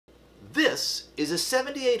This is a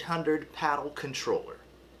 7800 paddle controller.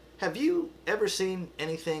 Have you ever seen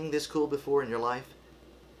anything this cool before in your life?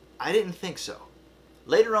 I didn't think so.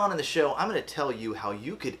 Later on in the show, I'm going to tell you how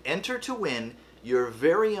you could enter to win your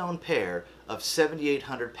very own pair of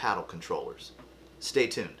 7800 paddle controllers. Stay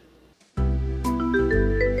tuned.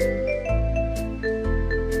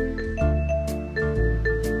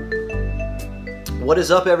 What is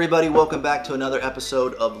up, everybody? Welcome back to another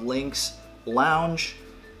episode of Lynx Lounge.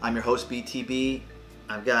 I'm your host, BTB.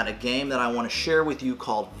 I've got a game that I want to share with you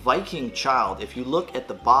called Viking Child. If you look at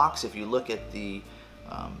the box, if you look at the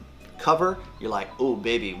cover, you're like, oh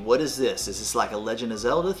baby, what is this? Is this like a Legend of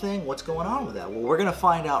Zelda thing? What's going on with that? Well, we're going to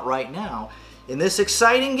find out right now in this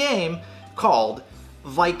exciting game called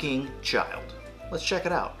Viking Child. Let's check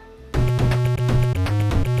it out.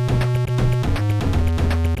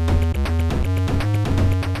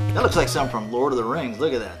 That looks like something from Lord of the Rings.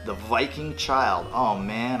 Look at that, the Viking Child. Oh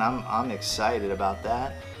man, I'm excited about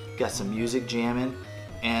that. Got some music jamming,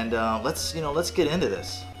 and let's get into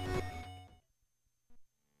this.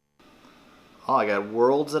 Oh, I got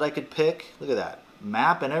worlds that I could pick. Look at that,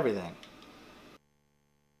 map and everything.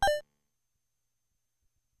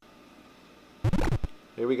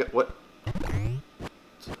 Here we go. What?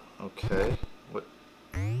 Okay.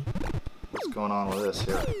 What's going on with this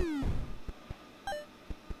here?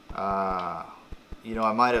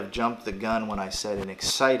 I might have jumped the gun when I said an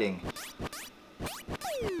exciting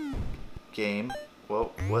game.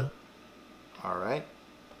 Whoa, what? Alright.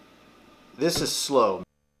 This is slow.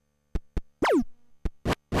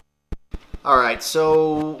 Alright,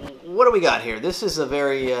 so what do we got here? This is a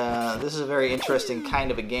very interesting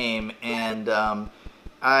kind of a game, and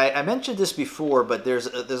I mentioned this before, but there's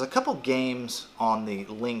a couple games on the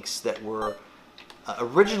Lynx that were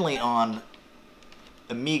originally on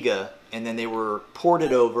Amiga, and then they were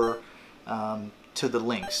ported over to the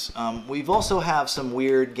Lynx. We've also have some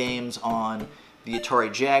weird games on the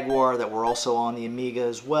Atari Jaguar that were also on the Amiga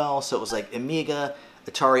as well. So it was like Amiga,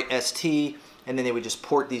 Atari ST, and then they would just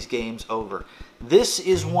port these games over. This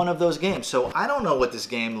is one of those games. So I don't know what this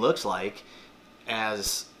game looks like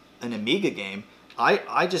as an Amiga game.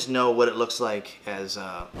 I just know what it looks like as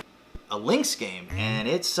a Lynx game, and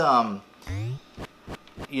it's at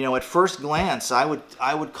first glance, I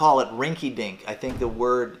would call it rinky-dink. I think the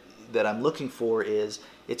word that I'm looking for is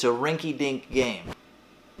it's a rinky-dink game.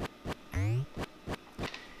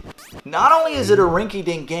 Not only is it a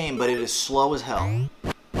rinky-dink game, but it is slow as hell.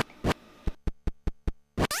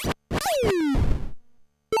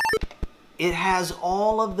 It has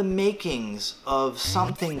all of the makings of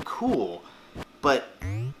something cool, but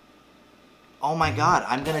oh my god,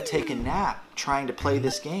 I'm gonna take a nap trying to play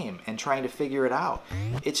this game and trying to figure it out.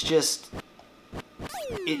 It's just,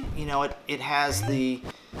 it has the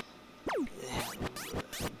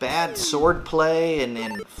bad sword play and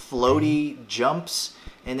floaty jumps,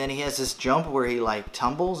 and then he has this jump where he like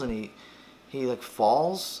tumbles and he like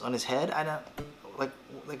falls on his head. I don't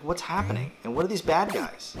like what's happening, and what are these bad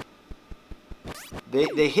guys?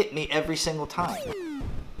 They hit me every single time.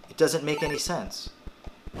 It doesn't make any sense.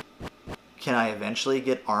 Can I eventually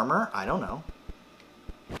get armor? I don't know.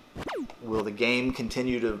 Will the game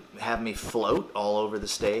continue to have me float all over the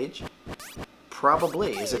stage?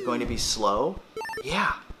 Probably. Is it going to be slow?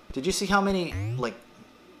 Yeah. Did you see how many like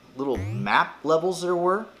little map levels there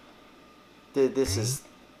were? This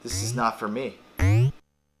is not for me. I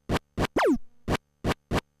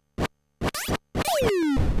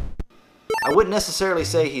wouldn't necessarily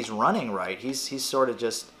say he's running right. He's sort of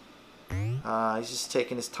just he's just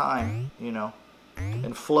taking his time,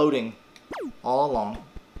 and floating all along.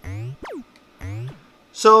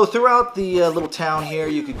 So throughout the little town here,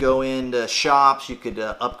 you could go into shops, you could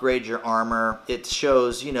upgrade your armor. It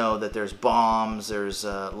shows, that there's bombs, there's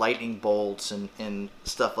lightning bolts and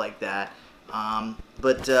stuff like that.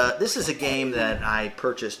 But this is a game that I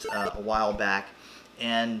purchased a while back,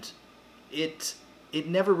 and it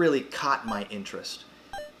never really caught my interest.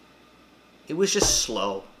 It was just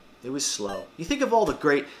slow. It was slow. You think of all the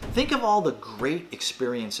great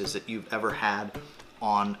experiences that you've ever had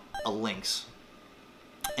on a Lynx.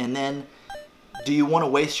 And then, do you want to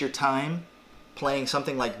waste your time playing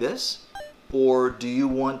something like this? Or do you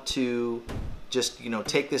want to just,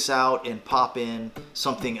 take this out and pop in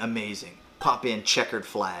something amazing? Pop in Checkered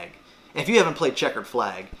Flag. And if you haven't played Checkered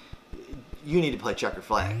Flag, you need to play Checkered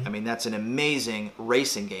Flag. I mean, that's an amazing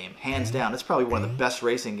racing game, hands down. It's probably one of the best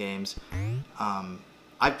racing games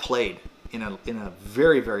I've played in a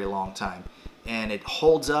very, very long time, and it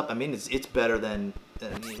holds up. I mean, it's better than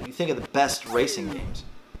you think of the best racing games.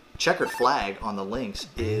 Checkered Flag on the Lynx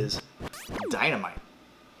is dynamite.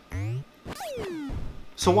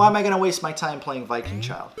 So why am I going to waste my time playing Viking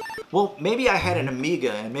Child? Well, maybe I had an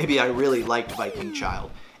Amiga and maybe I really liked Viking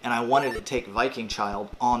Child and I wanted to take Viking Child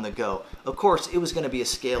on the go. Of course, it was going to be a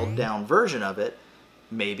scaled down version of it.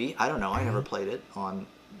 Maybe. I don't know. I never played it on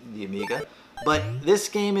the Amiga. But this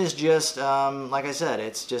game is just, like I said,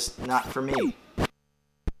 it's just not for me.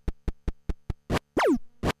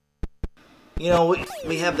 You know,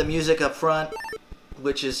 we have the music up front,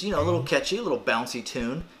 which is, you know, a little catchy, a little bouncy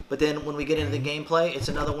tune. But then when we get into the gameplay, it's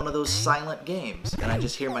another one of those silent games. And I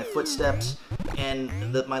just hear my footsteps and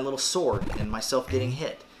my little sword and myself getting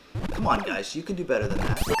hit. Come on, guys, you can do better than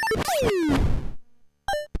that.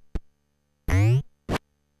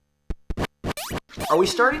 Are we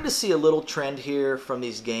starting to see a little trend here from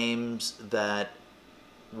these games that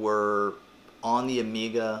were on the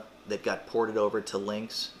Amiga that got ported over to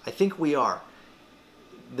Lynx? I think we are.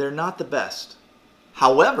 They're not the best.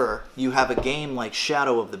 However, you have a game like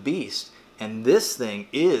Shadow of the Beast, and this thing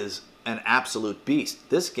is an absolute beast.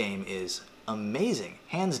 This game is amazing.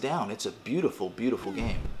 Hands down, it's a beautiful, beautiful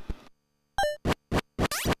game.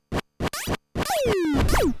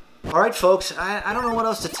 Alright folks, I don't know what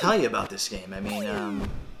else to tell you about this game. I mean,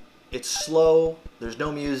 it's slow, there's no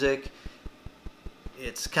music,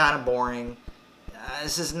 it's kind of boring.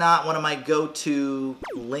 This is not one of my go-to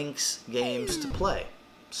Lynx games to play.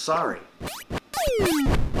 Sorry.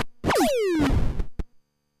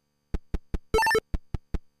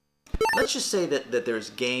 Let's just say that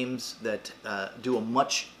there's games that do a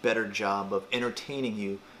much better job of entertaining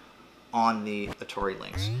you on the Atari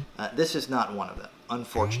Lynx. This is not one of them,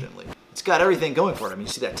 unfortunately. It's got everything going for it. I mean,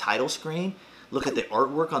 you see that title screen? Look at the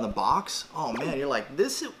artwork on the box. Oh man, you're like,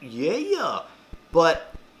 this is, yeah.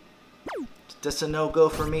 But that's a no-go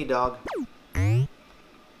for me, dog.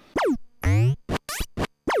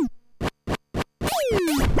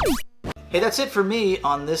 Hey, that's it for me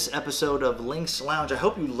on this episode of Lynx Lounge. I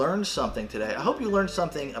hope you learned something today. I hope you learned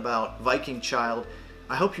something about Viking Child.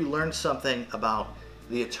 I hope you learned something about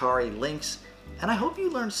the Atari Lynx. And I hope you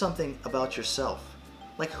learned something about yourself,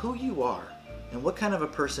 like who you are and what kind of a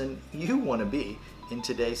person you want to be in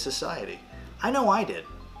today's society. I know I did.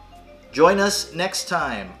 Join us next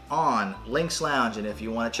time on Lynx Lounge, and if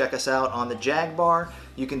you want to check us out on the Jag Bar,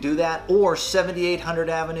 you can do that, or 7800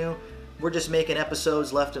 Avenue. We're just making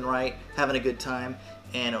episodes left and right, having a good time,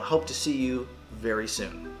 and I hope to see you very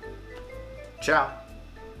soon. Ciao.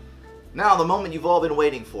 Now, the moment you've all been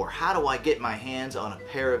waiting for. How do I get my hands on a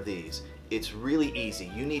pair of these? It's really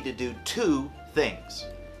easy. You need to do two things.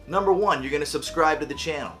 Number one, you're going to subscribe to the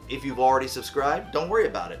channel. If you've already subscribed, don't worry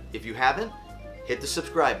about it. If you haven't, hit the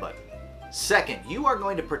subscribe button. Second, you are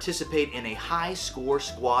going to participate in a high score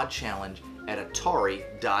squad challenge at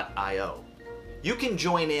Atari.io. You can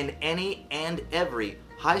join in any and every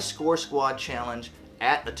high score squad challenge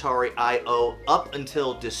at Atari.io up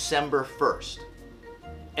until December 1st.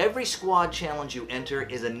 Every squad challenge you enter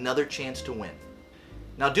is another chance to win.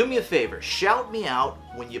 Now do me a favor, shout me out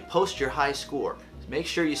when you post your high score. Make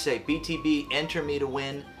sure you say BTB, enter me to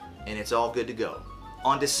win, and it's all good to go.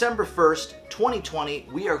 On December 1st, 2020,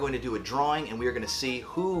 we are going to do a drawing and we are going to see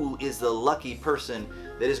who is the lucky person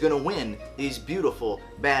that is going to win these beautiful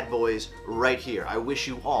bad boys right here. I wish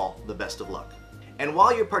you all the best of luck. And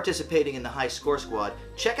while you're participating in the High Score Squad,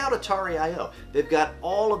 check out Atari.io. They've got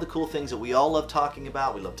all of the cool things that we all love talking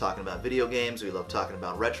about. We love talking about video games, we love talking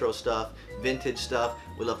about retro stuff, vintage stuff,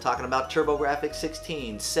 we love talking about TurboGrafx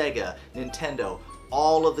 16, Sega, Nintendo,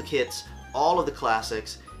 all of the kits, all of the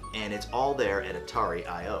classics, and it's all there at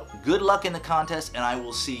Atari.io. Good luck in the contest, and I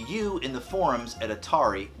will see you in the forums at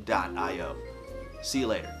Atari.io. See you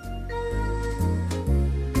later.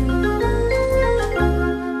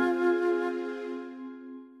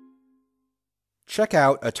 Check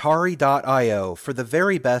out Atari.io for the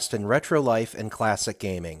very best in retro life and classic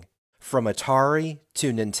gaming. From Atari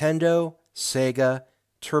to Nintendo, Sega,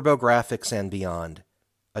 TurboGrafx, and beyond.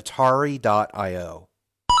 Atari.io.